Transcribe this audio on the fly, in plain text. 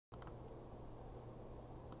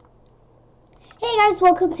Hey guys,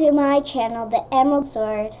 welcome to my channel, The Emerald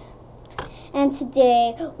Sword. And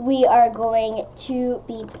today we are going to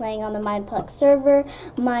be playing on the Mineplex server.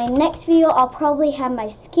 My next video, I'll probably have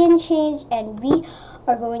my skin changed, and we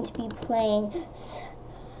are going to be playing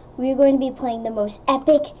the most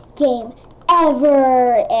epic game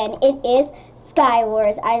ever, and it is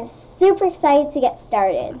Skywars. I'm super excited to get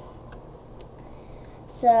started.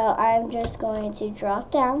 So I'm just going to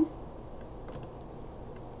drop down.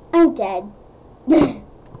 I'm dead.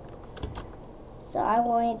 So I'm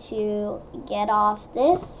going to get off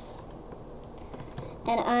this,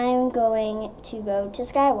 and I'm going to go to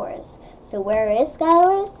Skywars. So where is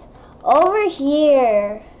Skywars? Over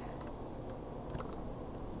here.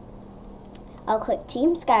 I'll click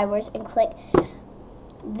Team Skywars and click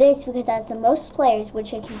this because that's the most players,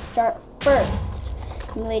 which I can start first,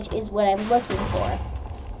 which is what I'm looking for.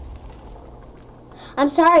 I'm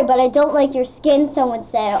sorry, but I don't like your skin, someone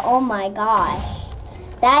said. Oh my gosh.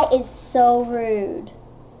 That is so rude.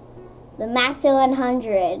 The max of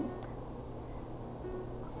 100.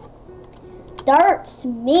 Darts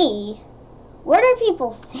me? What are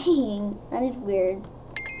people saying? That is weird.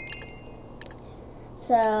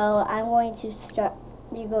 So I'm going to start.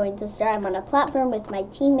 You're going to start. I'm on a platform with my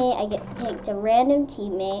teammate. I get picked a random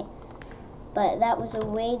teammate. But that was a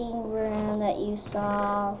waiting room that you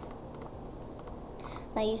saw.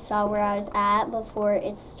 Where I was at before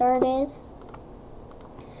it started.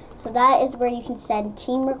 So that is where you can send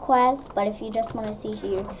team requests, but if you just want to see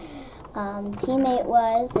who your teammate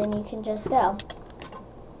was, then you can just go.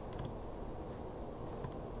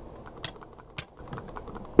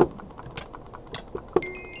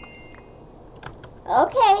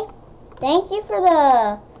 Okay, thank you for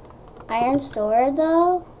the iron sword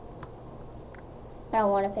though. I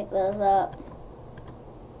don't want to pick those up.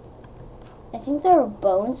 I think there were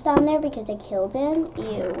bones down there because I killed him.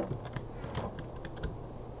 Ew.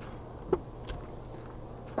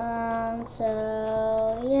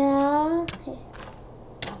 So yeah.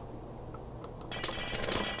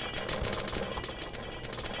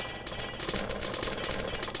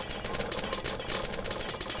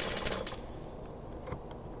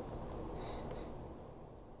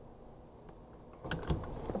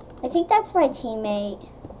 I think that's my teammate.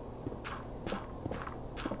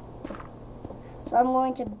 So I'm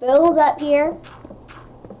going to build up here.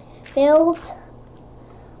 Build.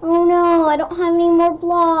 Oh no, I don't have any more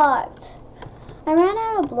blocks. I ran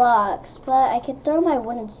out of blocks, but I could throw my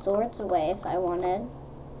wooden swords away if I wanted.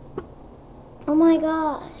 Oh my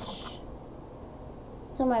gosh.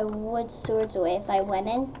 Throw my wood swords away if I went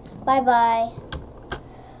in. Bye-bye.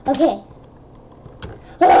 Okay.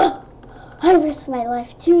 Ah! I risked my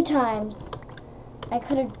life 2 times. I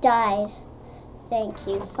could have died. Thank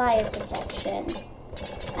you. Fire protection.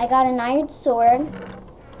 I got an iron sword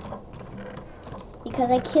because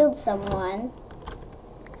I killed someone.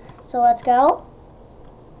 So let's go.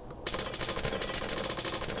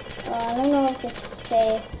 I don't know if it's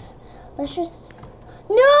safe. Let's just...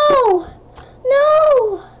 No!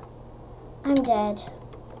 No! I'm dead.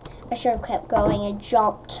 I should have kept going and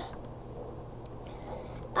jumped.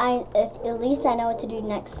 At least I know what to do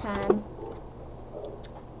next time.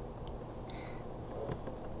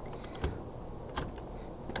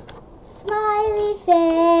 Smiley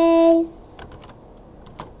face.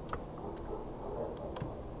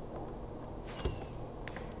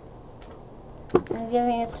 I'm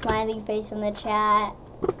giving a smiley face in the chat.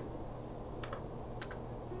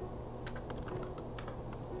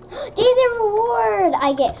 Daily reward!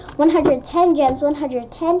 I get 110 gems,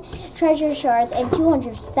 110 treasure shards, and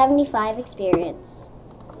 275 experience.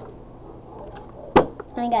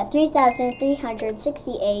 I got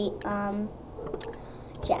 3,368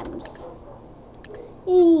 gems.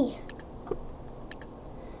 Eee.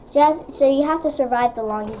 So you have to survive the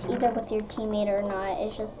longest, either with your teammate or not.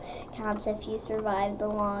 It just counts if you survive the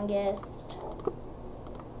longest.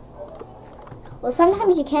 Well,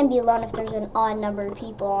 sometimes you can be alone if there's an odd number of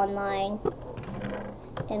people online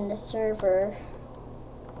in the server.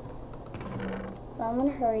 So I'm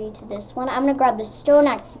gonna hurry to this one. I'm gonna grab the stone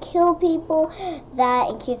axe to kill people. That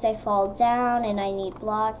in case I fall down and I need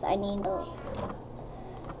blocks, I need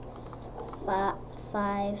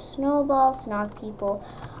 5 snowballs to knock people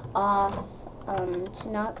off.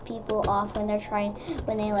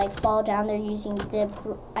 When they like fall down, they're using the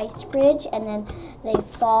ice bridge, and then they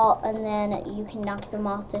fall, and then you can knock them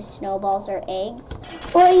off the snowballs or eggs,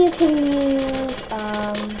 or you can use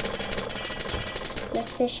the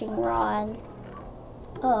fishing rod.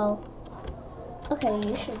 Oh, okay,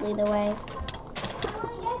 you should lead the way.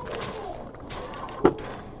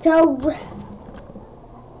 Go.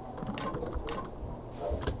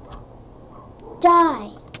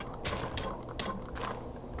 Die.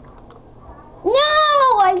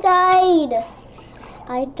 No, I died.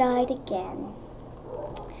 I died again.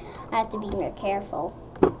 I have to be more careful.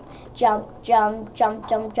 Jump, jump, jump,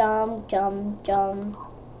 jump, jump, jump, jump.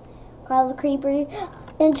 Call the creeper.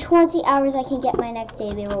 In 20 hours I can get my next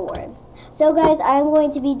daily reward. So guys, I'm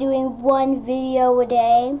going to be doing 1 video a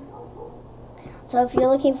day. So if you're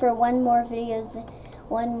looking for one more video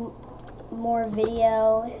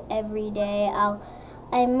every day,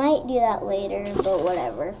 I might do that later, but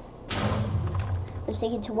whatever. I'm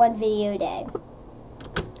sticking to 1 video a day.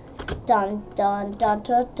 Dun dun dun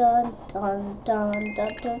dun dun dun dun dun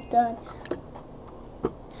dun dun.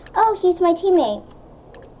 Oh, he's my teammate.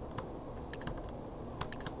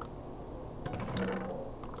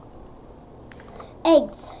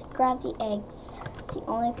 Eggs. Grab the eggs. It's the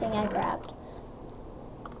only thing I grabbed.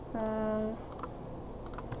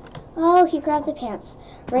 Oh, he grabbed the pants.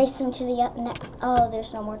 Race him to the next. Oh,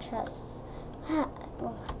 there's no more chests. Ah.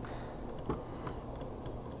 Oh.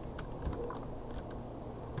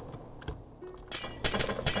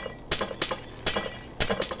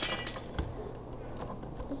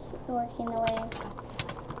 This is working the way.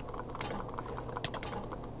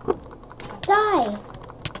 Die!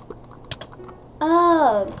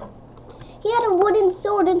 Oh. He had a wooden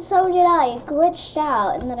sword and so did I. It glitched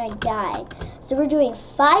out and then I died. So we're doing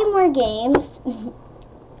 5 more games.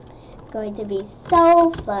 It's going to be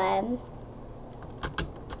so fun.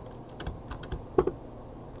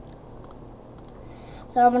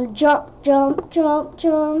 So I'm going to jump, jump, jump,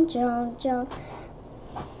 jump, jump, jump.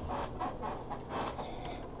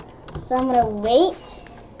 So I'm going to wait.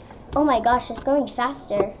 Oh my gosh, it's going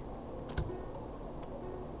faster.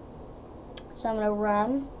 So I'm going to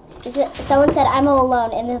run. Someone said I'm all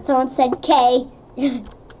alone, and then someone said K.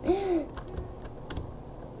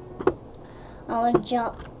 I want to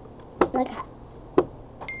jump. Okay.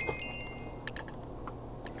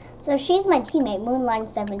 So she's my teammate,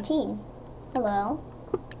 Moonline17. Hello.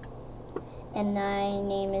 And my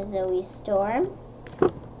name is Zoey Storm.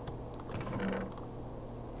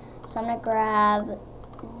 So I'm going to grab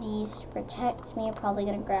these to protect me. I'm probably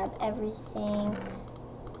going to grab everything.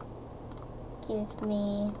 Give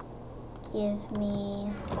me,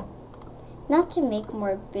 not to make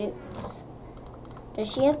more boots. Does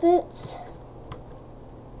she have boots?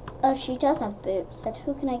 Oh, she does have boots. Then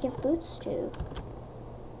who can I give boots to?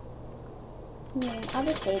 I'll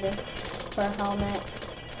just save this for a helmet.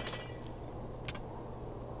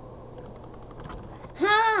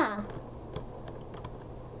 Ha!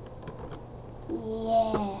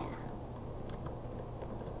 Yeah.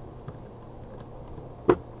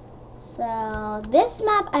 So, this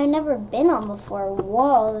map I've never been on before.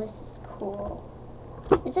 Whoa, this is cool.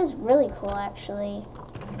 This is really cool, actually.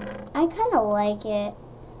 I kind of like it.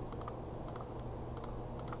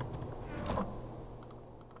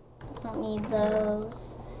 Don't need those.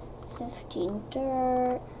 15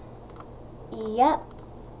 dirt. Yep.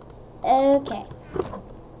 Okay.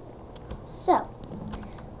 So,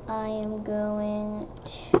 I am going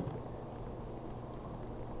to...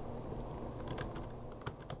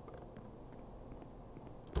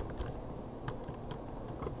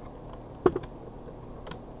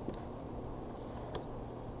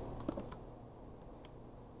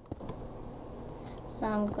 So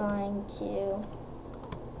I'm going to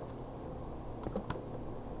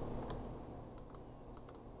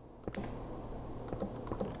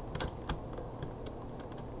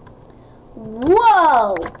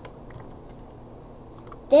whoa!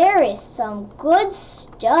 There is some good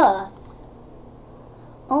stuff.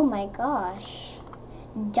 Oh my gosh.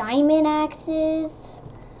 Diamond axes.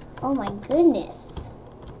 Oh my goodness.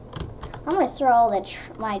 I'm gonna throw all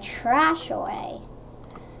my trash away.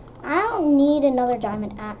 I don't need another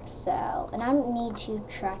diamond axe though, and I don't need 2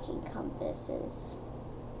 tracking compasses.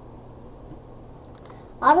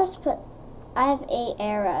 I'll just put, I have 8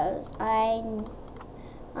 arrows. I'm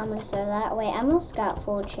gonna throw that away. I almost got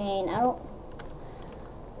full chain.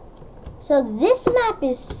 So this map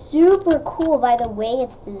is super cool by the way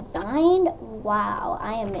it's designed. Wow,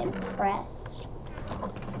 I am impressed.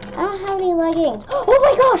 I don't have any leggings. Oh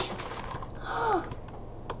my gosh!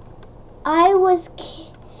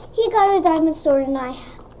 He got a diamond sword and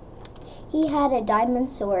he had a diamond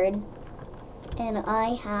sword and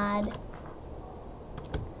I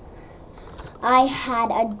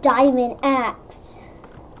had a diamond axe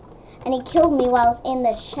and he killed me while I was in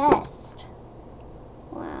the chest.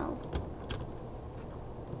 Wow.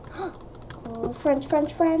 Ooh, friends.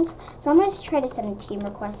 So I'm going to try to send a team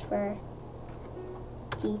request for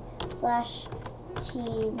T/team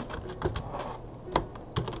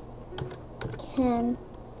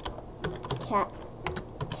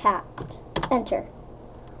Capped. Enter.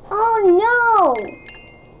 Oh no!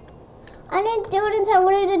 I didn't do it in time.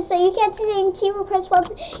 What did it say? You can't see team request while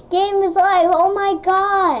the game is live. Oh my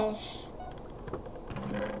gosh.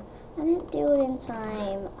 I didn't do it in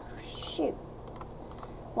time. Oh, shoot.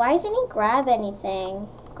 Why isn't he grabbing anything?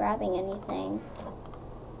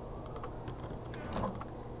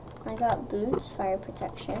 I got boots, fire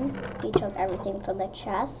protection. He took everything from the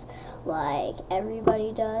chest, like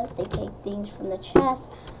everybody does. They take things from the chest.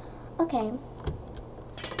 Okay.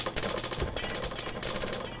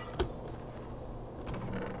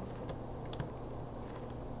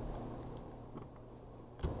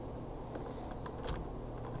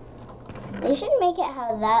 They should make it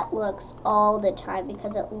how that looks all the time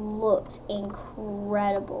because it looks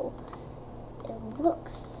incredible. It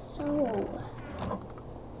looks so...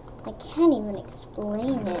 I can't even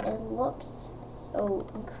explain it. It looks so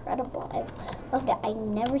incredible. I loved it. I've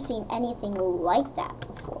never seen anything like that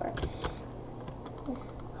before.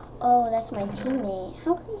 Oh, that's my teammate.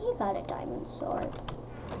 How come he got a diamond sword?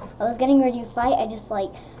 I was getting ready to fight. I just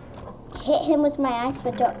like hit him with my axe,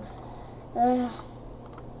 but don't...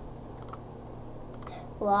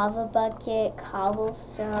 Lava bucket,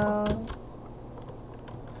 cobblestone.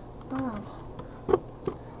 Oh,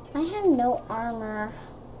 I have no armor.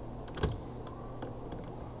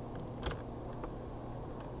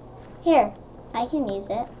 Here, I can use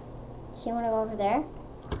it. So you want to go over there?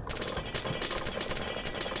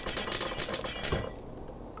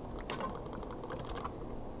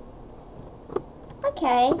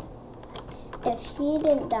 Okay. If he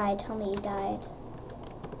didn't die, tell me he died.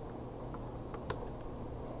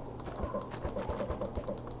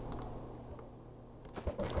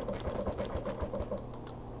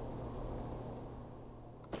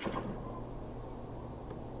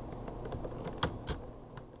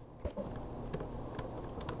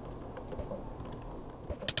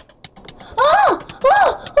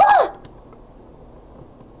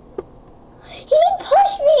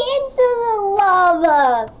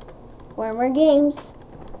 More games.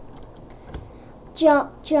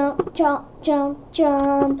 Jump, jump, jump, jump,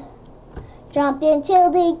 jump. Jump until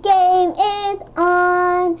the game is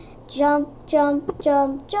on. Jump, jump,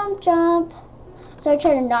 jump, jump, jump. So I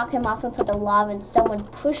tried to knock him off and put the lava, and someone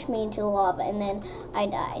pushed me into the lava, and then I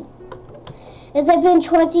died. Has it been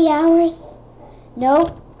 20 hours?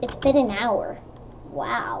 No, it's been an hour.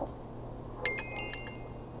 Wow.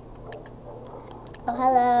 Oh,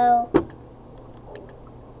 hello.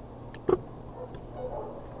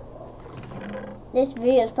 This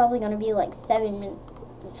video is probably going to be like 7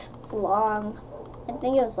 minutes long. I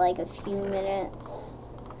think it was like a few minutes.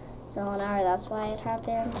 So an hour, that's why it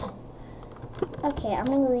happened. Okay, I'm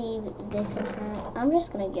going to leave this in her. I'm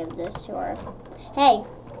just going to give this to her. Hey,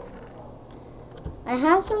 I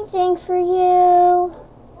have something for you.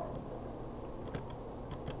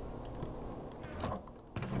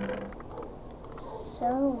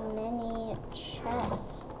 So many chests.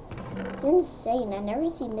 It's insane. I've never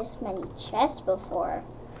seen this many chests before.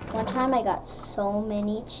 One time I got so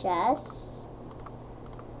many chests.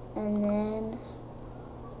 And then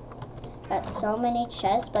got so many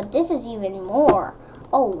chests. But this is even more.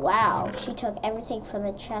 Oh wow. She took everything from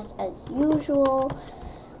the chest as usual.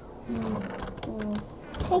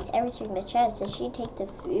 Takes everything from the chest. Does she take the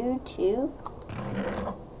food too?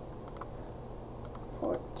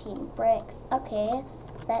 14 bricks. Okay.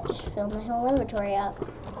 That just filled my whole inventory up.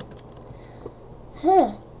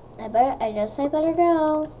 I guess I better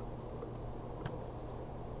go.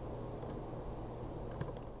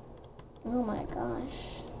 Oh my gosh.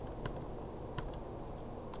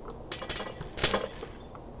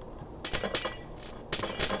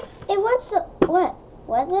 It was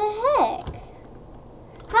what the heck?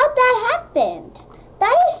 How'd that happen?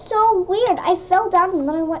 That is so weird. I fell down and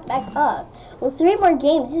then I went back up. With 3 more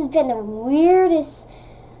games, this has been the weirdest.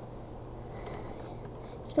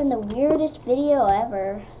 It's been the weirdest video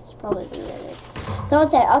ever. It's probably the weirdest. Someone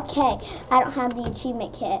said, okay, I don't have the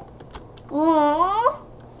achievement kit. Aww.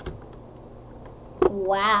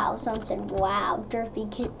 Wow. Someone said, wow, Derpy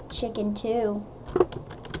Chicken too.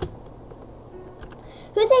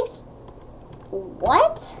 Who thinks,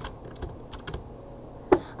 what?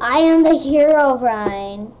 I am the hero,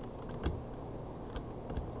 Brian.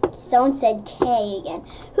 Someone said K again.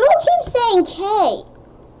 Who keeps saying K?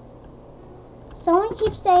 Someone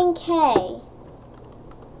keeps saying K.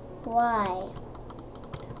 Why?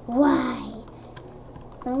 Why?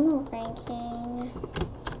 I'm not ranking.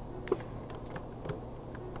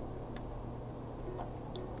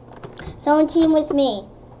 Someone team with me.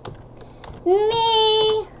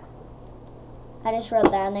 Me! I just wrote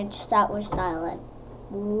that and they just thought we're silent.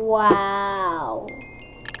 Wow.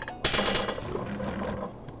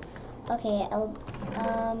 Okay,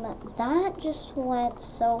 that just went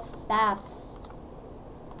so fast.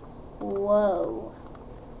 Whoa.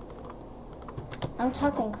 I'm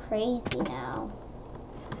talking crazy now.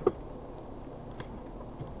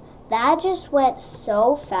 That just went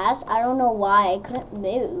so fast. I don't know why. I couldn't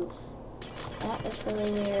move. That was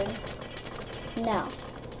really weird. No.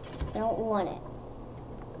 I don't want it.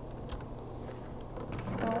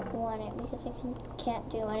 I don't want it because I can't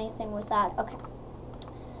do anything with that. Okay.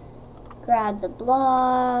 Grab the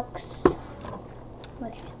blocks.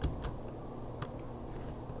 Okay.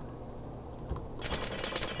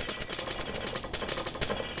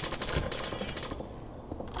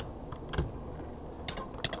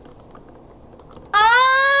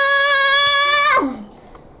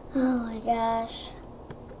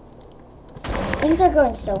 Things are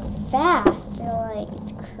going so fast. They're like,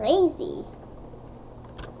 it's crazy.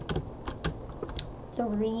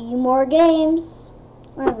 3 more games.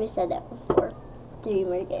 Or have we said that before? 3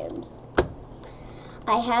 more games.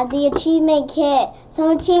 I had the achievement kit.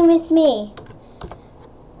 Someone team with me.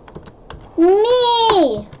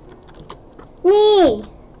 Me! Me!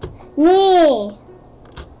 Me!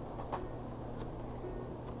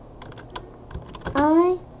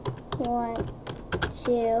 I want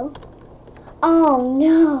to... Oh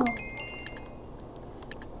no!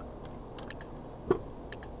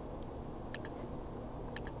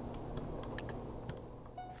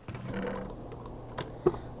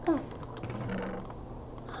 Oh.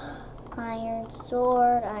 Iron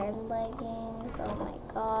sword, iron leggings, oh my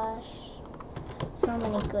gosh. So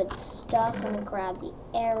many good stuff. I'm gonna grab the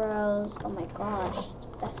arrows. Oh my gosh, it's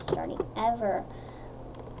the best starting ever.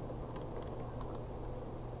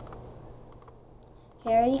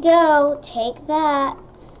 Here you go, take that,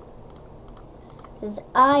 because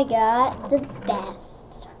I got the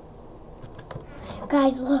best.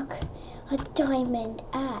 Guys, look, a diamond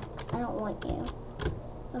axe. I don't want you.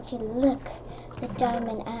 Okay, look, the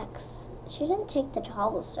diamond axe. She didn't take the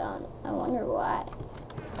cobblestone. I wonder why.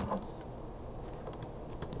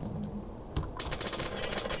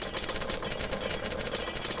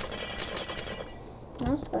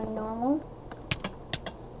 Now it's going normal.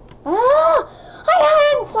 Ah!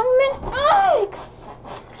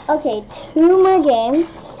 Okay, 2 more games,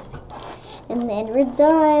 and then we're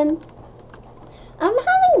done. I'm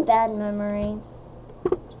having bad memory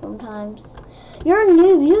sometimes. You're a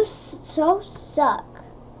noob, you so suck.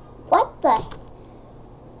 What the?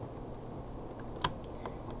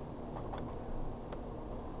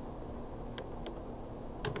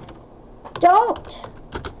 Don't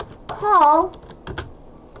call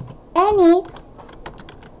anyone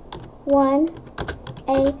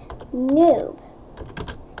a noob.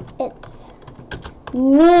 It's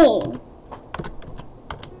mean.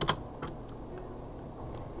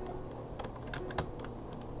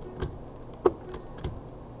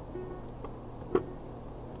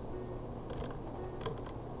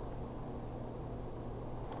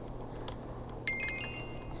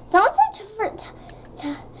 Someone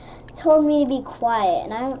told me to be quiet,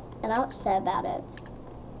 and I'm upset about it.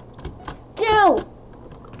 Go!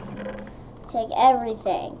 Take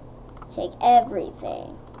everything. Take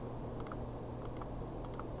everything.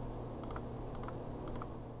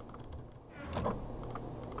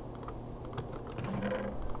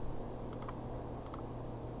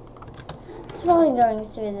 It's probably going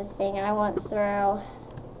through the thing I went through.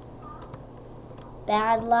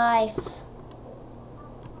 Bad life.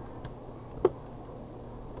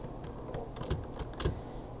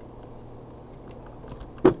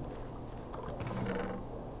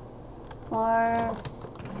 Or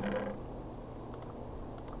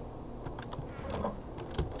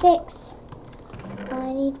 6.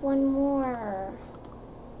 I need 1 more.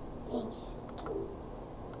 Dang it.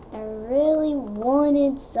 I really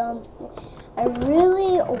wanted something. I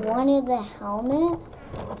really wanted the helmet.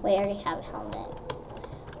 Wait, I already have a helmet.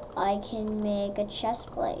 I can make a chest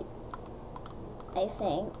plate, I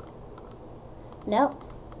think. Nope.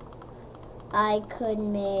 I could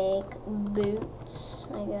make boots,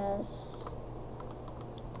 I guess.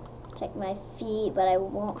 Protect my feet, but I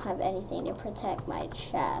won't have anything to protect my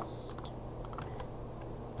chest.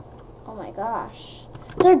 Oh my gosh.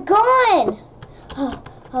 They're gone!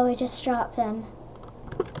 Oh, we just dropped them.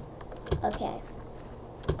 Okay.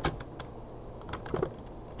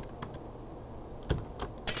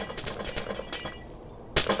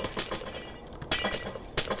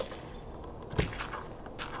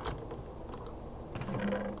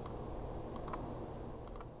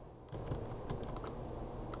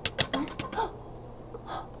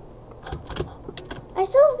 I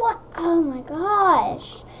still have What? Oh my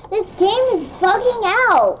gosh. This game is bugging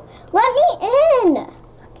out. Let me in.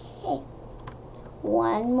 Okay.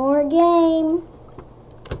 One more game.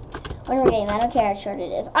 One more game. I don't care how short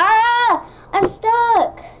it is. Ah! I'm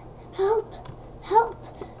stuck. Help. Help.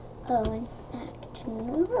 Oh, and back to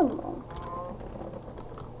normal.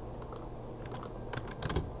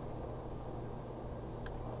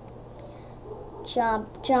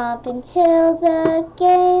 Jump, jump until the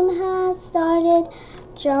game has started.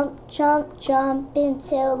 Jump, jump, jump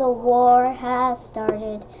until the war has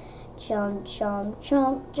started. Jump, jump,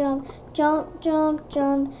 jump, jump, jump, jump,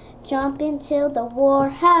 jump, jump until the war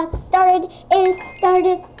has started. It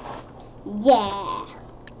started. Yeah.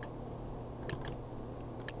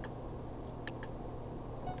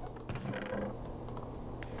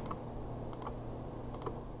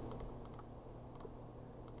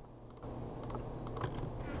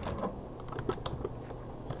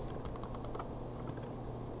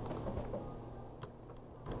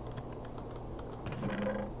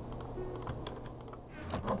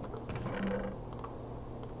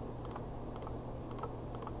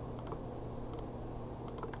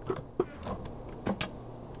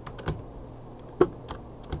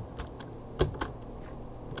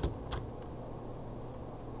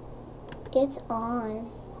 It's on.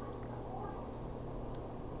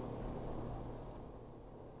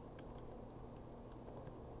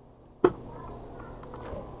 I'll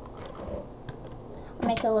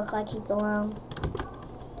make it look like he's alone.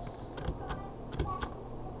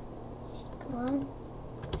 Is he gone?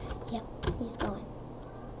 Yep, he's gone.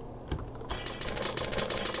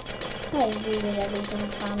 I read everything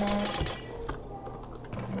from it.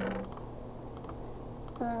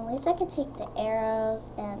 At least I can take the arrows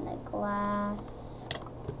and the glass.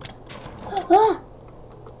 Ah!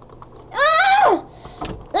 Ah!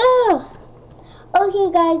 Ah!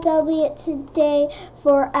 Okay guys, that'll be it today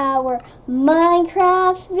for our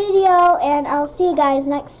Minecraft video, and I'll see you guys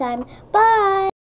next time. Bye!